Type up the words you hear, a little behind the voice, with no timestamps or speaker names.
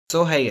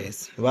So hi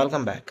guys,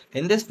 welcome back.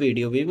 In this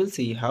video we will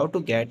see how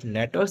to get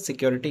network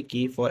security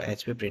key for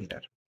HP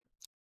printer.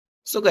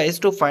 So guys,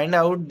 to find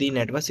out the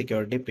network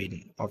security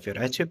pin of your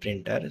HP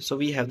printer, so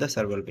we have the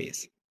server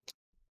base.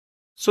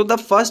 So the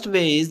first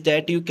way is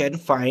that you can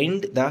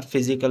find the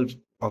physical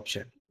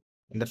option.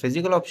 The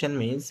physical option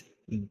means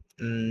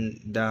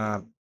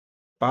the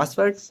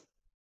passwords.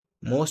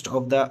 Most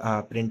of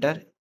the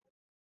printer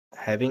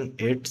having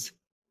its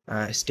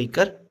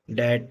sticker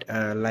that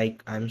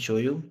like I'm show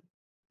you.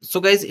 So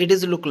guys, it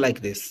is look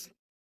like this.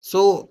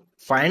 So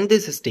find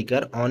this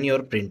sticker on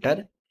your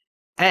printer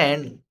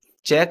and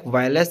check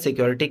wireless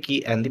security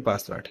key and the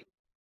password.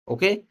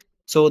 Okay,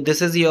 so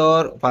this is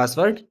your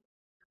password,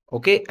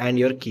 okay, and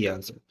your key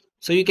also.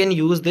 So you can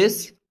use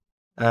this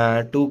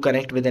to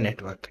connect with the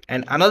network.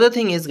 And another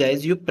thing is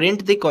guys, you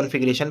print the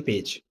configuration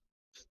page.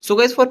 So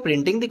guys, for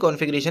printing the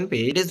configuration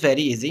page, it is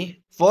very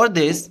easy. For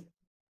this,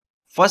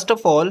 first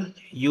of all,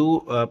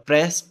 you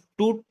press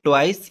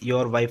twice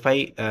your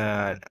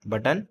Wi-Fi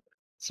button.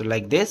 So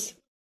like this.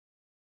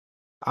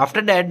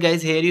 After that,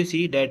 guys, here you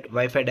see that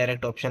Wi-Fi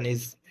direct option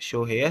is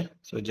show here.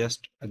 So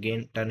just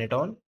again turn it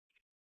on.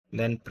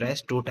 Then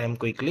press 2 times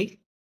quickly.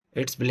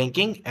 It's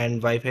blinking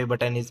and Wi-Fi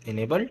button is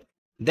enabled.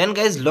 Then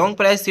guys, long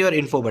press your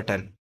info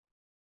button.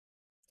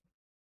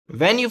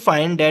 When you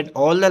find that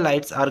all the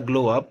lights are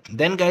glow up,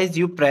 then guys,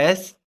 you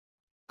press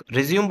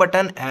resume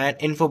button and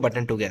info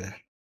button together.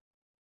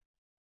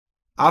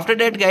 After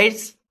that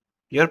guys,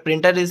 your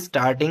printer is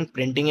starting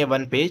printing a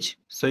one page.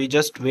 So you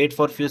just wait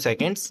for few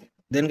seconds.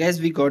 Then guys,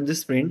 we got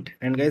this print,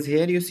 and guys,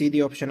 here you see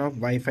the option of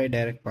Wi-Fi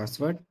direct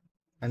password,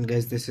 and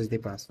guys, this is the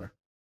password.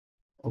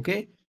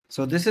 Okay,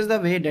 so this is the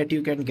way that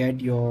you can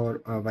get your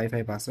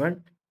Wi-Fi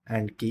password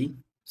and key.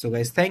 So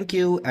guys, thank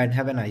you and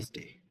have a nice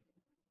day.